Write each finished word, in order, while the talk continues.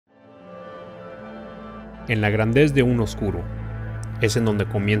En la grandez de un oscuro es en donde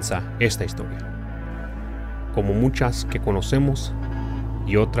comienza esta historia, como muchas que conocemos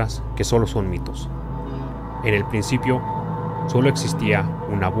y otras que solo son mitos. En el principio solo existía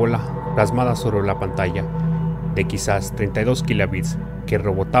una bola plasmada sobre la pantalla de quizás 32 kilobits que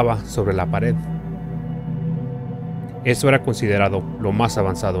rebotaba sobre la pared. Eso era considerado lo más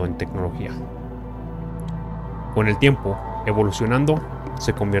avanzado en tecnología. Con el tiempo, evolucionando,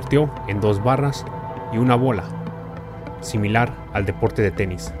 se convirtió en 2 barras y una bola, similar al deporte de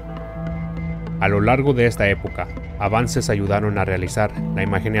tenis. A lo largo de esta época, avances ayudaron a realizar la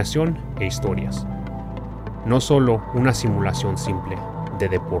imaginación e historias. No solo una simulación simple de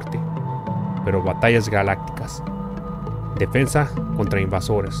deporte, pero batallas galácticas, defensa contra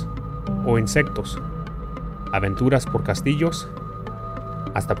invasores o insectos, aventuras por castillos,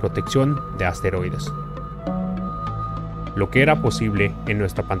 hasta protección de asteroides. Lo que era posible en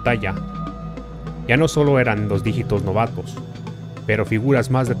nuestra pantalla ya no solo eran los dígitos novatos, pero figuras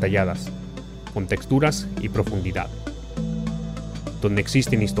más detalladas, con texturas y profundidad, donde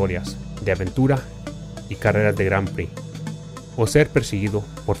existen historias de aventura y carreras de Grand Prix, o ser perseguido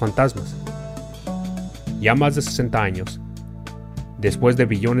por fantasmas. Ya más de 60 años, después de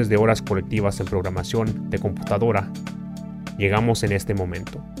billones de horas colectivas en programación de computadora, llegamos en este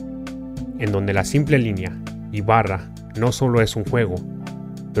momento, en donde la simple línea y barra no solo es un juego,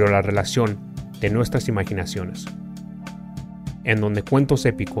 pero la relación de nuestras imaginaciones, en donde cuentos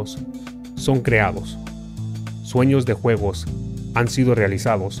épicos son creados, sueños de juegos han sido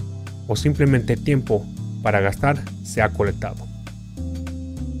realizados o simplemente tiempo para gastar se ha colectado.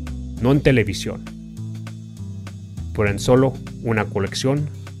 No en televisión, pero en solo una colección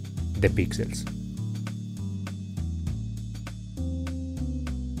de píxeles.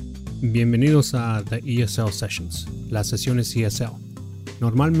 Bienvenidos a The ESL Sessions, las sesiones ESL.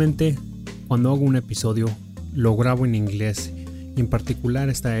 Normalmente, cuando hago un episodio, lo grabo en inglés y en particular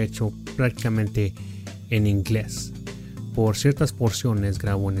está hecho prácticamente en inglés. Por ciertas porciones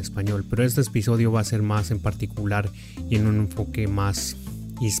grabo en español, pero este episodio va a ser más en particular y en un enfoque más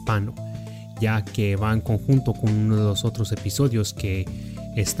hispano, ya que va en conjunto con uno de los otros episodios que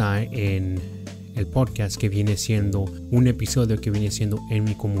está en el podcast, que viene siendo un episodio que viene siendo en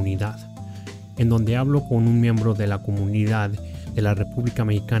mi comunidad, en donde hablo con un miembro de la comunidad de la República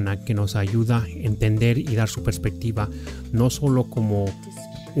Mexicana que nos ayuda a entender y dar su perspectiva, no solo como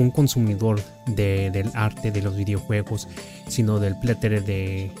un consumidor del arte de los videojuegos, sino del plétere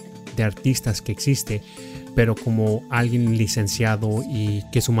de artistas que existe, pero como alguien licenciado y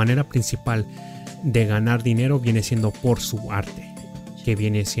que su manera principal de ganar dinero viene siendo por su arte, que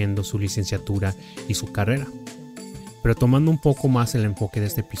viene siendo su licenciatura y su carrera. Pero tomando un poco más el enfoque de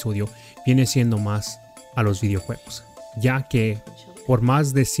este episodio, viene siendo más a los videojuegos, ya que por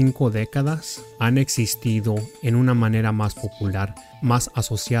más de 5 décadas han existido en una manera más popular, más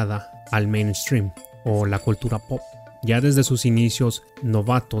asociada al mainstream o la cultura pop. Ya desde sus inicios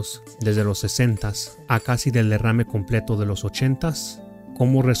novatos, desde los 60s a casi del derrame completo de los 80s,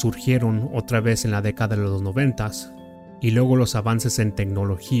 cómo resurgieron otra vez en la década de los 90s, y luego los avances en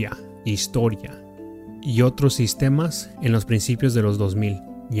tecnología, historia y otros sistemas en los principios de los 2000,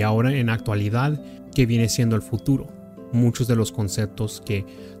 y ahora en actualidad que viene siendo el futuro. Muchos de los conceptos que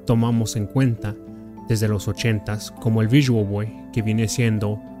tomamos en cuenta desde los 80s, como el Visual Boy, que viene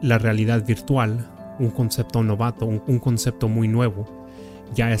siendo la realidad virtual, un concepto novato, un concepto muy nuevo,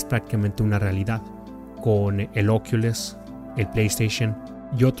 ya es prácticamente una realidad, con el Oculus, el PlayStation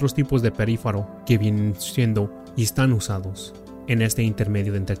y otros tipos de perífero que vienen siendo y están usados en este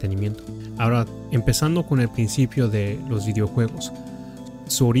intermedio de entretenimiento. Ahora, empezando con el principio de los videojuegos,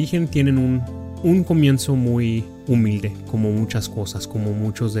 su origen tienen un comienzo muy humilde, como muchas cosas, como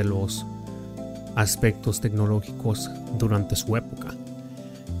muchos de los aspectos tecnológicos durante su época,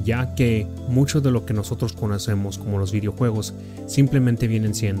 ya que mucho de lo que nosotros conocemos como los videojuegos simplemente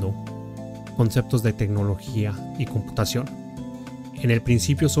vienen siendo conceptos de tecnología y computación. En el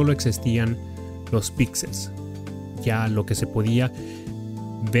principio solo existían los píxeles, ya lo que se podía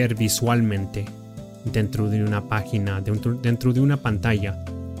ver visualmente dentro de una página, dentro de una pantalla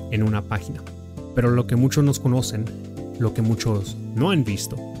en una página. Pero lo que muchos nos conocen, lo que muchos no han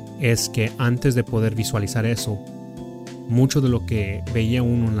visto, es que antes de poder visualizar eso, mucho de lo que veía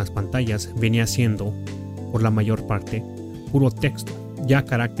uno en las pantallas venía siendo, por la mayor parte, puro texto, ya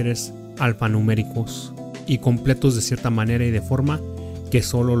caracteres alfanuméricos y completos de cierta manera y de forma que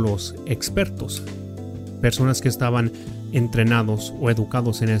solo los expertos, personas que estaban entrenados o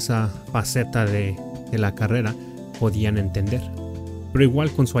educados en esa faceta de la carrera, podían entender. Pero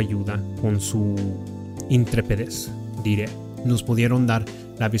igual con su ayuda, con su intrepidez, diré, nos pudieron dar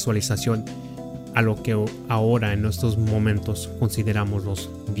la visualización a lo que ahora en estos momentos consideramos los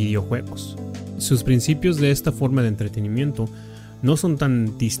videojuegos. Sus principios de esta forma de entretenimiento no son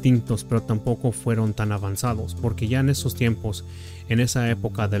tan distintos, pero tampoco fueron tan avanzados, porque ya en esos tiempos, en esa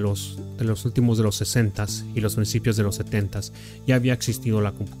época de los últimos de los 60s y los principios de los 70s, ya había existido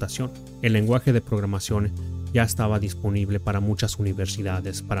la computación. El lenguaje de programación ya estaba disponible para muchas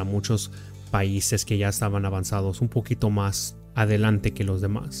universidades, para muchos países que ya estaban avanzados un poquito más adelante que los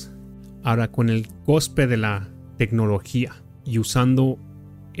demás. Ahora, con el cospe de la tecnología y usando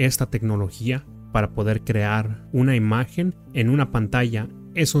esta tecnología para poder crear una imagen en una pantalla,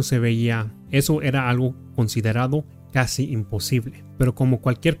 eso era algo considerado casi imposible. Pero como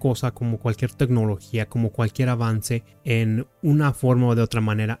cualquier cosa, como cualquier tecnología, como cualquier avance, en una forma o de otra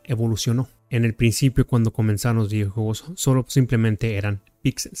manera evolucionó. En el principio, cuando comenzaron los videojuegos, solo simplemente eran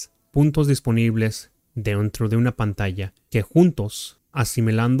píxeles, puntos disponibles dentro de una pantalla que juntos,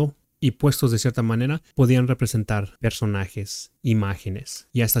 asimilando y puestos de cierta manera, podían representar personajes, imágenes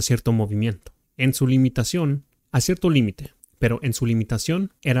y hasta cierto movimiento. En su limitación, a cierto límite, pero en su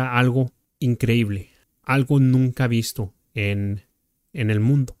limitación era algo increíble, algo nunca visto en el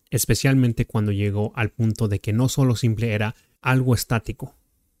mundo, especialmente cuando llegó al punto de que no solo simple era algo estático,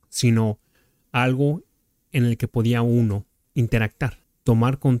 sino algo en el que podía uno interactuar,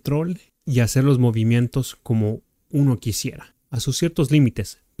 tomar control y hacer los movimientos como uno quisiera, a sus ciertos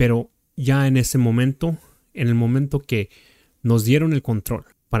límites, pero ya en ese momento, en el momento que nos dieron el control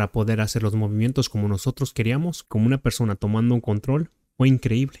para poder hacer los movimientos como nosotros queríamos, como una persona tomando un control, fue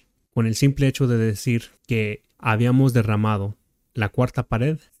increíble. Con el simple hecho de decir que habíamos derramado la cuarta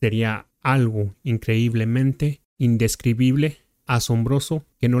pared, sería algo increíblemente indescribible, asombroso,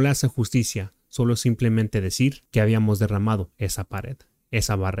 que no le hace justicia solo simplemente decir que habíamos derramado esa pared,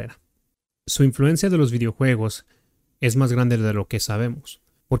 esa barrera. Su influencia de los videojuegos es más grande de lo que sabemos,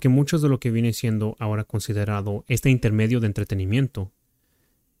 porque mucho de lo que viene siendo ahora considerado este intermedio de entretenimiento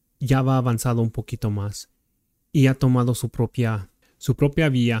ya va avanzado un poquito más y ha tomado su propia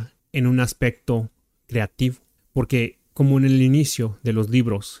vía en un aspecto creativo, porque como en el inicio de los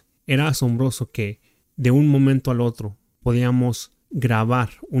libros era asombroso que de un momento al otro podíamos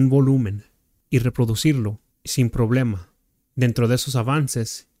grabar un volumen y reproducirlo sin problema. Dentro de esos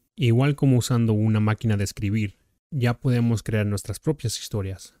avances, igual como usando una máquina de escribir, ya podemos crear nuestras propias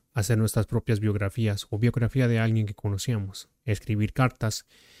historias, hacer nuestras propias biografías o biografía de alguien que conocíamos, escribir cartas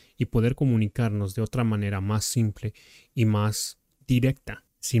y poder comunicarnos de otra manera más simple y más directa,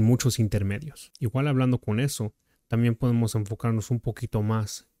 sin muchos intermedios. Igual hablando con eso, también podemos enfocarnos un poquito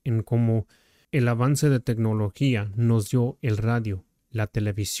más en cómo el avance de tecnología nos dio el radio, la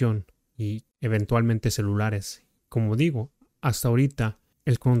televisión y eventualmente celulares. Como digo, hasta ahorita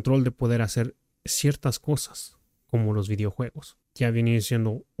el control de poder hacer ciertas cosas como los videojuegos ya viene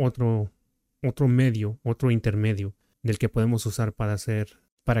siendo otro medio, otro intermedio del que podemos usar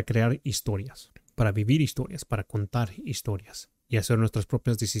para crear historias, para vivir historias, para contar historias y hacer nuestras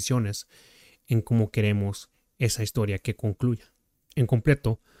propias decisiones en cómo queremos esa historia que concluya. En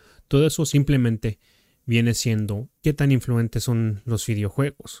completo, todo eso simplemente viene siendo qué tan influentes son los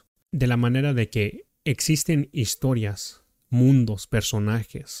videojuegos, de la manera de que existen historias, mundos,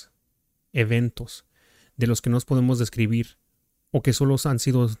 personajes, eventos de los que nos podemos describir o que solo han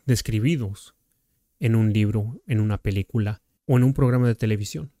sido describidos en un libro, en una película o en un programa de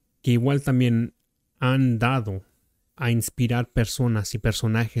televisión, que igual también han dado a inspirar personas y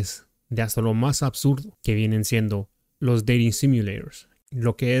personajes de hasta lo más absurdo que vienen siendo los dating simulators,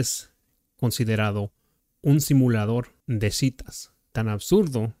 lo que es considerado un simulador de citas, tan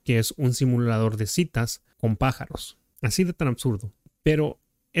absurdo que es un simulador de citas con pájaros, así de tan absurdo. Pero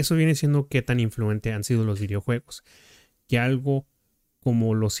eso viene siendo qué tan influente han sido los videojuegos, que algo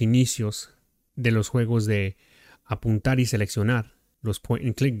como los inicios de los juegos de apuntar y seleccionar, los point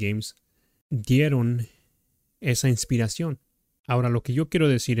and click games, dieron esa inspiración. Ahora, lo que yo quiero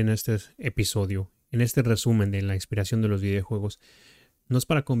decir en este episodio, en este resumen de la inspiración de los videojuegos, no es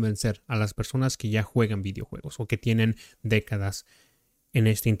para convencer a las personas que ya juegan videojuegos o que tienen décadas en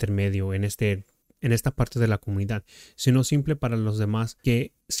este intermedio, en esta parte de la comunidad, sino simple para los demás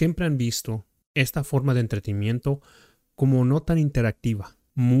que siempre han visto esta forma de entretenimiento como no tan interactiva,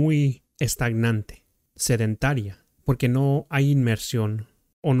 muy estagnante, sedentaria, porque no hay inmersión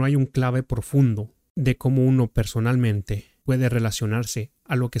o no hay un clave profundo de cómo uno personalmente puede relacionarse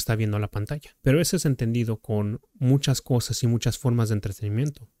a lo que está viendo a la pantalla. Pero eso es entendido con muchas cosas y muchas formas de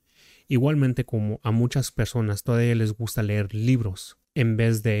entretenimiento. Igualmente como a muchas personas todavía les gusta leer libros en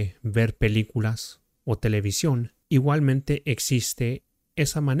vez de ver películas o televisión, igualmente existe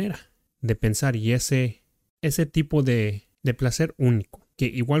esa manera de pensar y ese tipo de placer único que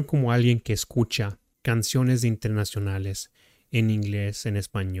igual como alguien que escucha canciones internacionales en inglés, en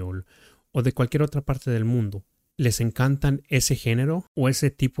español o de cualquier otra parte del mundo, les encantan ese género o ese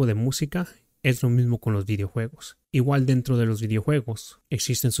tipo de música, es lo mismo con los videojuegos. Igual dentro de los videojuegos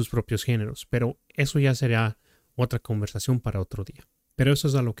existen sus propios géneros, pero eso ya será otra conversación para otro día. Pero eso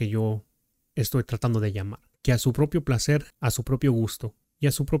es a lo que yo estoy tratando de llamar, que a su propio placer, a su propio gusto y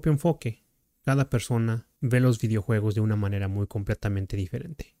a su propio enfoque, cada persona ve los videojuegos de una manera muy completamente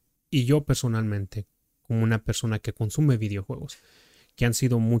diferente. Y yo personalmente, como una persona que consume videojuegos, que han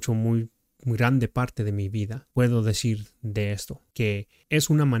sido muy grande parte de mi vida, puedo decir de esto, que es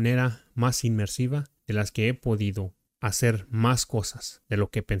una manera más inmersiva de las que he podido hacer más cosas de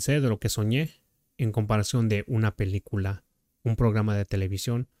lo que pensé, de lo que soñé, en comparación de una película, un programa de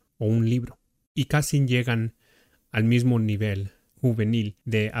televisión o un libro. Y casi llegan al mismo nivel juvenil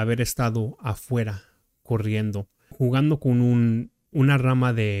de haber estado afuera corriendo, jugando con una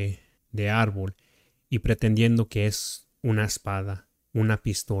rama de árbol y pretendiendo que es una espada, una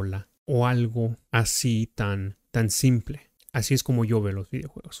pistola o algo así tan simple. Así es como yo veo los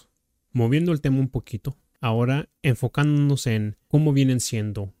videojuegos. Moviendo el tema un poquito, ahora enfocándonos en cómo vienen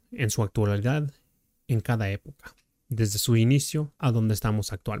siendo en su actualidad en cada época, desde su inicio a donde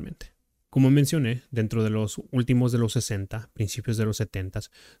estamos actualmente. Como mencioné, dentro de los últimos de los 60, principios de los 70,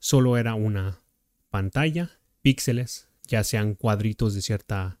 solo era una pantalla, píxeles, ya sean cuadritos de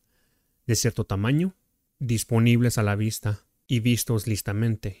cierto tamaño, disponibles a la vista y vistos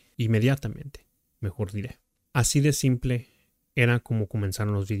listamente, inmediatamente, mejor diré. Así de simple era como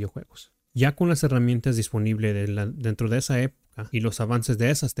comenzaron los videojuegos. Ya con las herramientas disponibles dentro de esa época y los avances de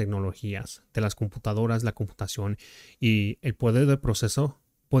esas tecnologías, de las computadoras, la computación y el poder de proceso,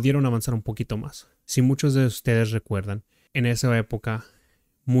 pudieron avanzar un poquito más. Si muchos de ustedes recuerdan, en esa época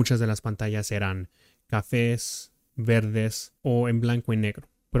muchas de las pantallas eran cafés, verdes o en blanco y negro,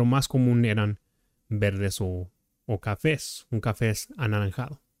 pero más común eran verdes o cafés, un café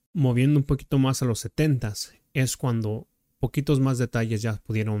anaranjado. Moviendo un poquito más a los 70s es cuando poquitos más detalles ya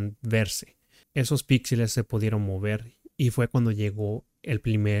pudieron verse. Esos píxeles se pudieron mover y fue cuando llegó el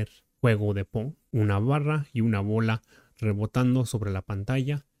primer juego de Pong, una barra y una bola rebotando sobre la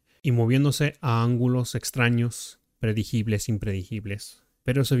pantalla y moviéndose a ángulos extraños, predigibles, impredecibles.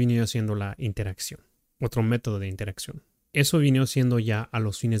 Pero eso vino siendo la interacción, otro método de interacción. Eso vino siendo ya a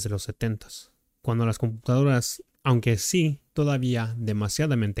los fines de los 70s, cuando las computadoras, aunque sí todavía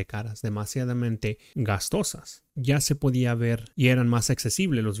demasiadamente caras, demasiadamente gastosas, ya se podía ver y eran más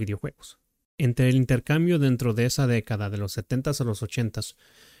accesibles los videojuegos. Entre el intercambio dentro de esa década de los 70s a los 80s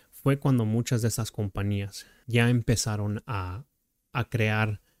fue cuando muchas de esas compañías ya empezaron a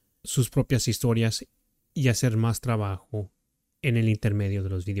crear sus propias historias y hacer más trabajo en el intermedio de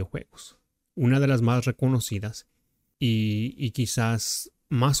los videojuegos. Una de las más reconocidas y quizás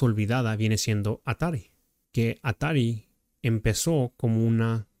más olvidada viene siendo Atari, que Atari empezó como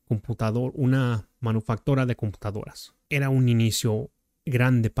una manufactura de computadoras. Era un inicio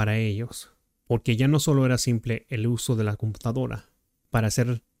grande para ellos, porque ya no solo era simple el uso de la computadora para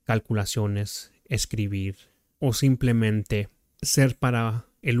hacer calculaciones, escribir o simplemente ser para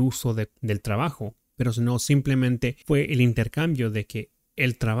el uso del trabajo, pero no, simplemente fue el intercambio de que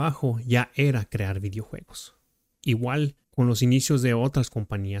el trabajo ya era crear videojuegos. Igual con los inicios de otras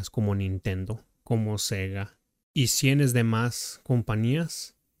compañías como Nintendo, como Sega y cientos de más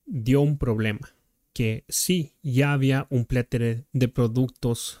compañías, dio un problema, que sí, ya había un plétere de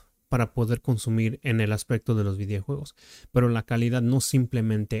productos para poder consumir en el aspecto de los videojuegos, pero la calidad no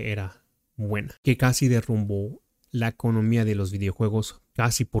simplemente era buena, que casi derrumbó la economía de los videojuegos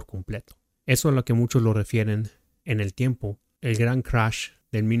casi por completo. Eso es a lo que muchos lo refieren en el tiempo, el gran crash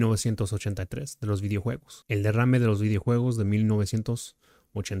del 1983 de los videojuegos, el derrame de los videojuegos de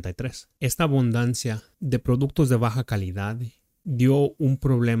 1983. Esta abundancia de productos de baja calidad dio un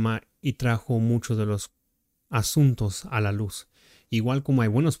problema y trajo muchos de los asuntos a la luz. Igual como hay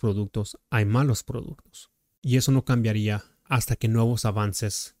buenos productos, hay malos productos. Y eso no cambiaría hasta que nuevos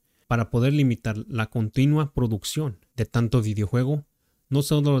avances para poder limitar la continua producción de tanto videojuego, no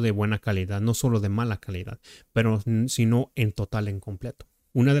solo de buena calidad, no solo de mala calidad, pero sino en total, en completo.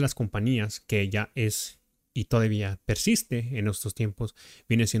 Una de las compañías que ya es y todavía persiste en estos tiempos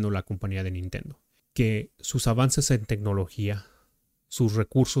viene siendo la compañía de Nintendo, que sus avances en tecnología, sus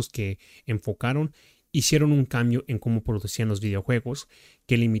recursos que enfocaron, hicieron un cambio en cómo producían los videojuegos,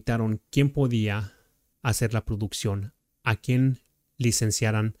 que limitaron quién podía hacer la producción, a quién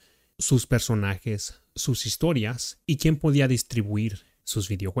licenciaran sus personajes, sus historias y quién podía distribuir sus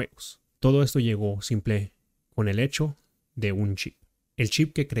videojuegos. Todo esto llegó simple con el hecho de un chip. El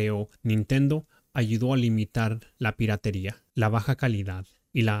chip que creó Nintendo ayudó a limitar la piratería, la baja calidad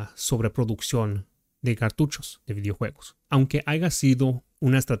y la sobreproducción de cartuchos de videojuegos. Aunque haya sido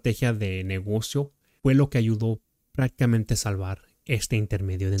una estrategia de negocio, fue lo que ayudó prácticamente a salvar este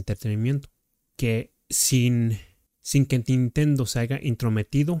intermedio de entretenimiento. Que sin que Nintendo se haya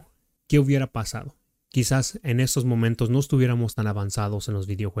intrometido, ¿qué hubiera pasado? Quizás en estos momentos no estuviéramos tan avanzados en los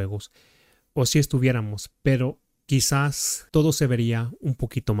videojuegos, o sí estuviéramos, pero quizás todo se vería un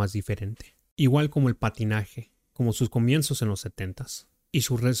poquito más diferente. Igual como el patinaje, como sus comienzos en los 70s y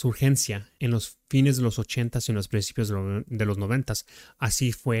su resurgencia en los fines de los 80s y en los principios de los 90s,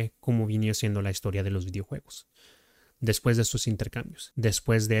 así fue como vino siendo la historia de los videojuegos. Después de estos intercambios,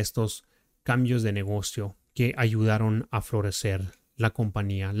 después de estos cambios de negocio que ayudaron a florecer las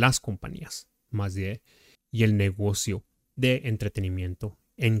compañías y el negocio de entretenimiento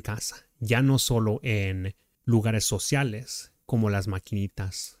en casa, ya no solo en lugares sociales como las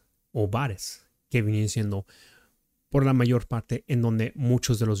maquinitas o bares, que vienen siendo por la mayor parte en donde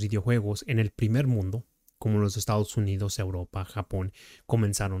muchos de los videojuegos en el primer mundo, como los Estados Unidos, Europa, Japón,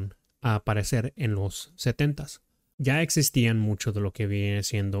 comenzaron a aparecer en los 70s. Ya existían mucho de lo que viene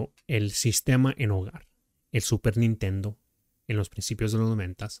siendo el sistema en hogar, el Super Nintendo en los principios de los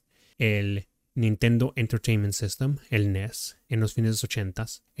 90s, el Nintendo Entertainment System, el NES, en los fines de los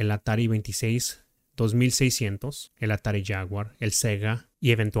 80s, el Atari 2600, el Atari Jaguar, el Sega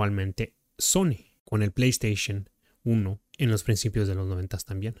y eventualmente Sony con el PlayStation 1 en los principios de los 90s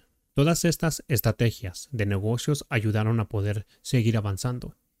también. Todas estas estrategias de negocios ayudaron a poder seguir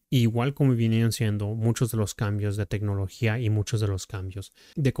avanzando. Igual como vinieron siendo muchos de los cambios de tecnología y muchos de los cambios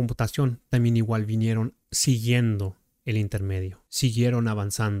de computación, también igual vinieron siguiendo el intermedio, siguieron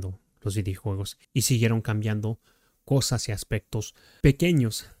avanzando los videojuegos y siguieron cambiando cosas y aspectos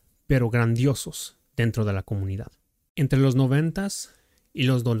pequeños pero grandiosos dentro de la comunidad. Entre los 90s y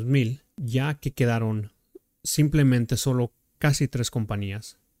los 2000, ya que quedaron simplemente solo casi 3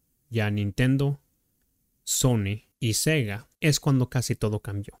 compañías, ya Nintendo, Sony y Sega, es cuando casi todo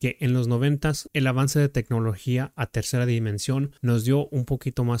cambió. Que en los 90s el avance de tecnología a tercera dimensión nos dio un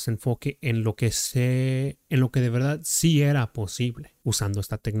poquito más enfoque en lo que de verdad sí era posible usando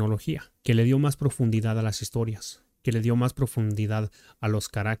esta tecnología, que le dio más profundidad a las historias, que le dio más profundidad a los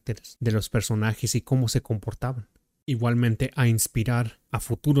caracteres de los personajes y cómo se comportaban. Igualmente a inspirar a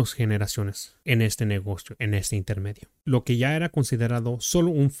futuras generaciones en este negocio, en este intermedio. Lo que ya era considerado solo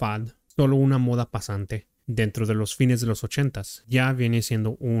un fad, solo una moda pasante dentro de los fines de los 80s, ya viene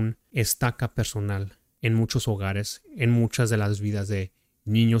siendo un estaca personal en muchos hogares, en muchas de las vidas de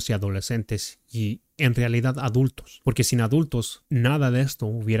niños y adolescentes y en realidad adultos. Porque sin adultos nada de esto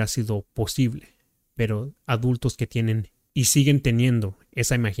hubiera sido posible. Pero adultos que tienen y siguen teniendo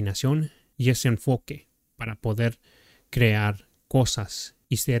esa imaginación y ese enfoque para poder crear cosas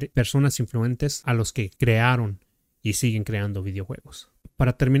y ser personas influentes a los que crearon y siguen creando videojuegos.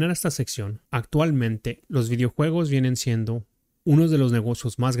 Para terminar esta sección, actualmente los videojuegos vienen siendo uno de los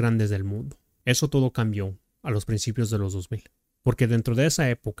negocios más grandes del mundo. Eso todo cambió a los principios de los 2000, porque dentro de esa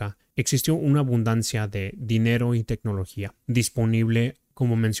época existió una abundancia de dinero y tecnología disponible,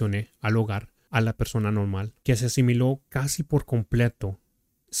 como mencioné, al hogar, a la persona normal, que se asimiló casi por completo,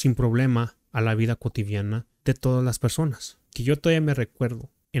 sin problema, a la vida cotidiana de todas las personas. Que yo todavía me recuerdo,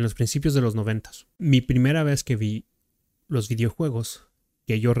 en los principios de los 90s, mi primera vez que vi los videojuegos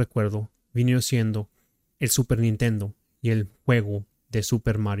que yo recuerdo vino siendo el Super Nintendo y el juego de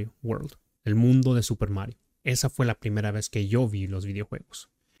Super Mario World, el mundo de Super Mario. Esa fue la primera vez que yo vi los videojuegos.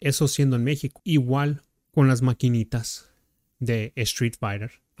 Eso siendo en México. Igual con las maquinitas de Street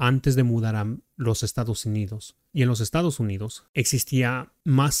Fighter antes de mudar a los Estados Unidos. Y en los Estados Unidos existía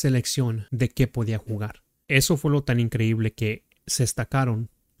más selección de qué podía jugar. Eso fue lo tan increíble que se destacaron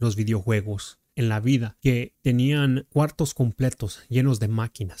los videojuegos en la vida, que tenían cuartos completos llenos de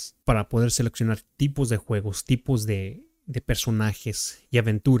máquinas para poder seleccionar tipos de juegos, tipos de personajes y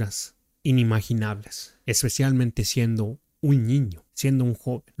aventuras inimaginables, especialmente siendo un niño, siendo un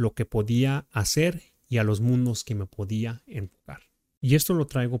joven, lo que podía hacer y a los mundos que me podía enfocar. Y esto lo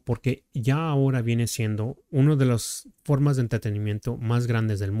traigo porque ya ahora viene siendo una de las formas de entretenimiento más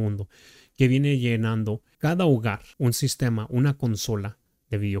grandes del mundo, que viene llenando cada hogar un sistema, una consola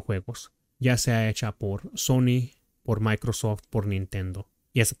de videojuegos, ya sea hecha por Sony, por Microsoft, por Nintendo,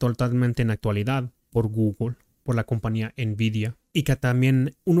 y hasta totalmente en la actualidad por Google, por la compañía Vida, y que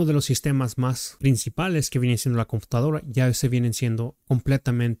también uno de los sistemas más principales que viene siendo la computadora ya se viene siendo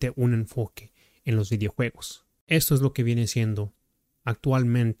completamente un enfoque en los videojuegos. Esto es lo que viene siendo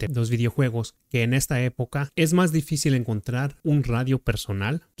actualmente los videojuegos, que en esta época es más difícil encontrar un radio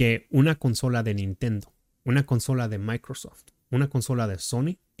personal que una consola de Nintendo, una consola de Microsoft, una consola de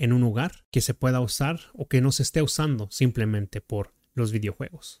Sony en un hogar que se pueda usar o que no se esté usando simplemente por los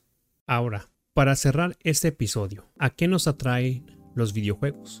videojuegos. Ahora, para cerrar este episodio, ¿a qué nos atraen los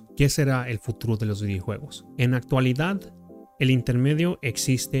videojuegos? ¿Qué será el futuro de los videojuegos? En la actualidad, el intermedio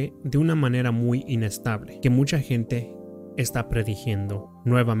existe de una manera muy inestable, que mucha gente está prediciendo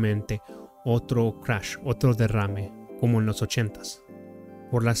nuevamente otro crash, otro derrame, como en los 80s.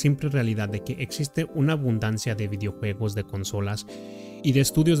 Por la simple realidad de que existe una abundancia de videojuegos, de consolas y de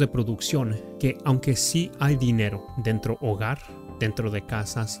estudios de producción que, aunque sí hay dinero dentro hogar, dentro de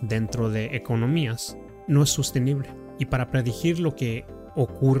casas, dentro de economías, no es sostenible. Y para predecir lo que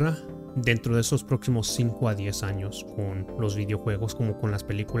ocurra dentro de esos próximos 5 a 10 años con los videojuegos como con las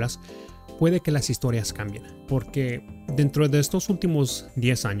películas, puede que las historias cambien. Porque dentro de estos últimos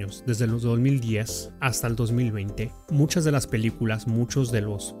 10 años, desde los 2010 hasta el 2020, muchas de las películas, muchos de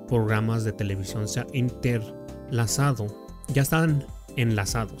los programas de televisión se han interlazado, ya están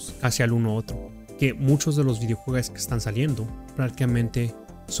enlazados casi al uno a otro. Que muchos de los videojuegos que están saliendo prácticamente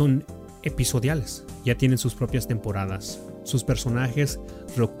son episodiales, ya tienen sus propias temporadas, sus personajes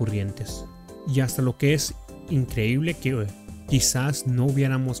recurrentes, y hasta lo que es increíble que quizás no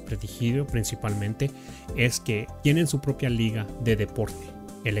hubiéramos predigido principalmente es que tienen su propia liga de deporte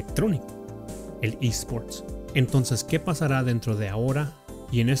electrónico, el eSports. Entonces, ¿qué pasará dentro de ahora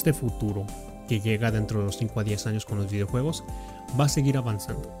y en este futuro que llega dentro de los 5 a 10 años con los videojuegos? Va a seguir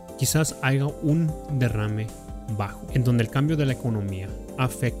avanzando. Quizás haya un derrame bajo, en donde el cambio de la economía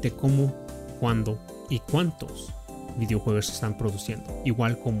afecte cómo, cuándo y cuántos videojuegos se están produciendo,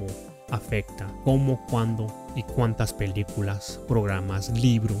 igual como afecta cómo, cuándo y cuántas películas, programas,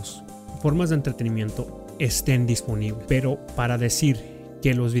 libros, formas de entretenimiento estén disponibles. Pero para decir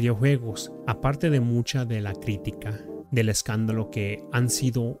que los videojuegos, aparte de mucha de la crítica, del escándalo que han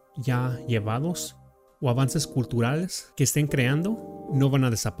sido ya llevados, o avances culturales que estén creando, no van a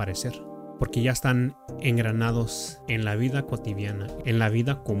desaparecer, porque ya están engranados en la vida cotidiana, en la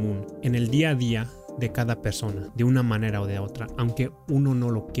vida común, en el día a día de cada persona, de una manera o de otra, aunque uno no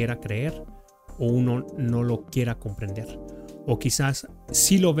lo quiera creer o uno no lo quiera comprender. O quizás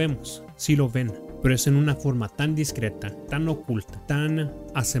sí lo vemos, sí lo ven, pero es en una forma tan discreta, tan oculta, tan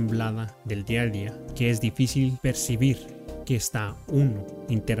asemblada del día a día, que es difícil percibir que está uno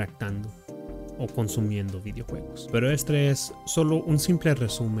interactuando o consumiendo videojuegos. Pero este es solo un simple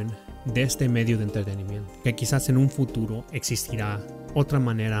resumen de este medio de entretenimiento, que quizás en un futuro existirá otra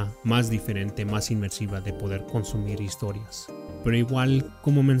manera más diferente, más inmersiva de poder consumir historias. Pero igual,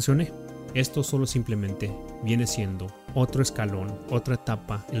 como mencioné, esto solo simplemente viene siendo otro escalón, otra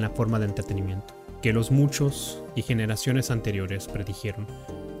etapa en la forma de entretenimiento, que los muchos y generaciones anteriores predijeron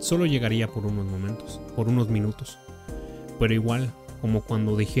solo llegaría por unos momentos, por unos minutos. Pero igual, como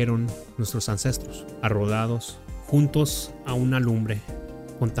cuando dijeron nuestros ancestros, arrodados juntos a una lumbre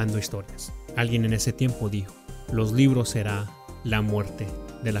contando historias. Alguien en ese tiempo dijo, los libros será la muerte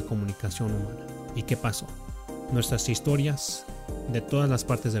de la comunicación humana. ¿Y qué pasó? Nuestras historias de todas las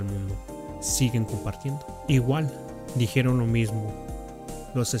partes del mundo siguen compartiendo. Igual dijeron lo mismo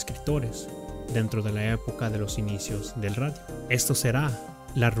los escritores dentro de la época de los inicios del radio. Esto será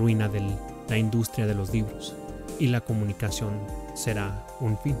la ruina de la industria de los libros y la comunicación será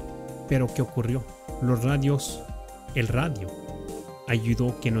un fin. Pero ¿qué ocurrió? El radio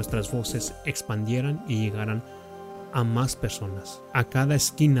ayudó que nuestras voces expandieran y llegaran a más personas, a cada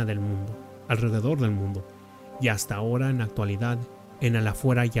esquina del mundo, alrededor del mundo, y hasta ahora en la actualidad, en el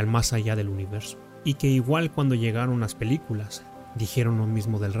afuera y al más allá del universo. Y que igual cuando llegaron las películas, dijeron lo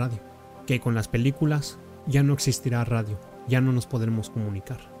mismo del radio, que con las películas ya no existirá radio, ya no nos podremos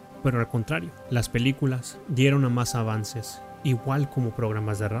comunicar. Pero al contrario, las películas dieron a más avances, igual como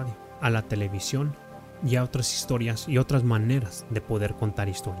programas de radio, a la televisión y a otras historias y otras maneras de poder contar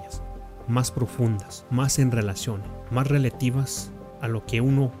historias, más profundas, más en relación, más relativas a lo que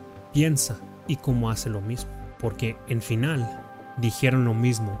uno piensa y cómo hace lo mismo. Porque en final dijeron lo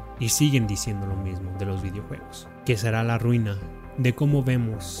mismo y siguen diciendo lo mismo de los videojuegos, que será la ruina de cómo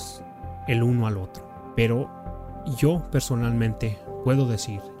vemos el uno al otro. Pero yo personalmente puedo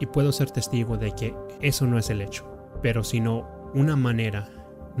decir y puedo ser testigo de que eso no es el hecho, pero sino una manera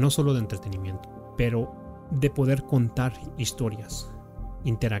no solo de entretenimiento, pero de poder contar historias,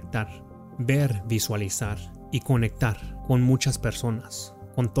 interactuar, ver, visualizar y conectar con muchas personas,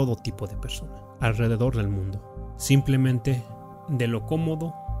 con todo tipo de personas alrededor del mundo, simplemente de lo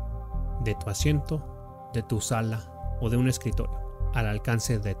cómodo de tu asiento, de tu sala o de un escritorio, al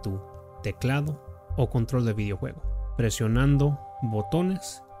alcance de tu teclado o control de videojuego, presionando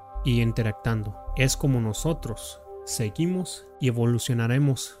botones y interactuando. Es como nosotros seguimos y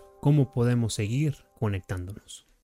evolucionaremos cómo podemos seguir conectándonos.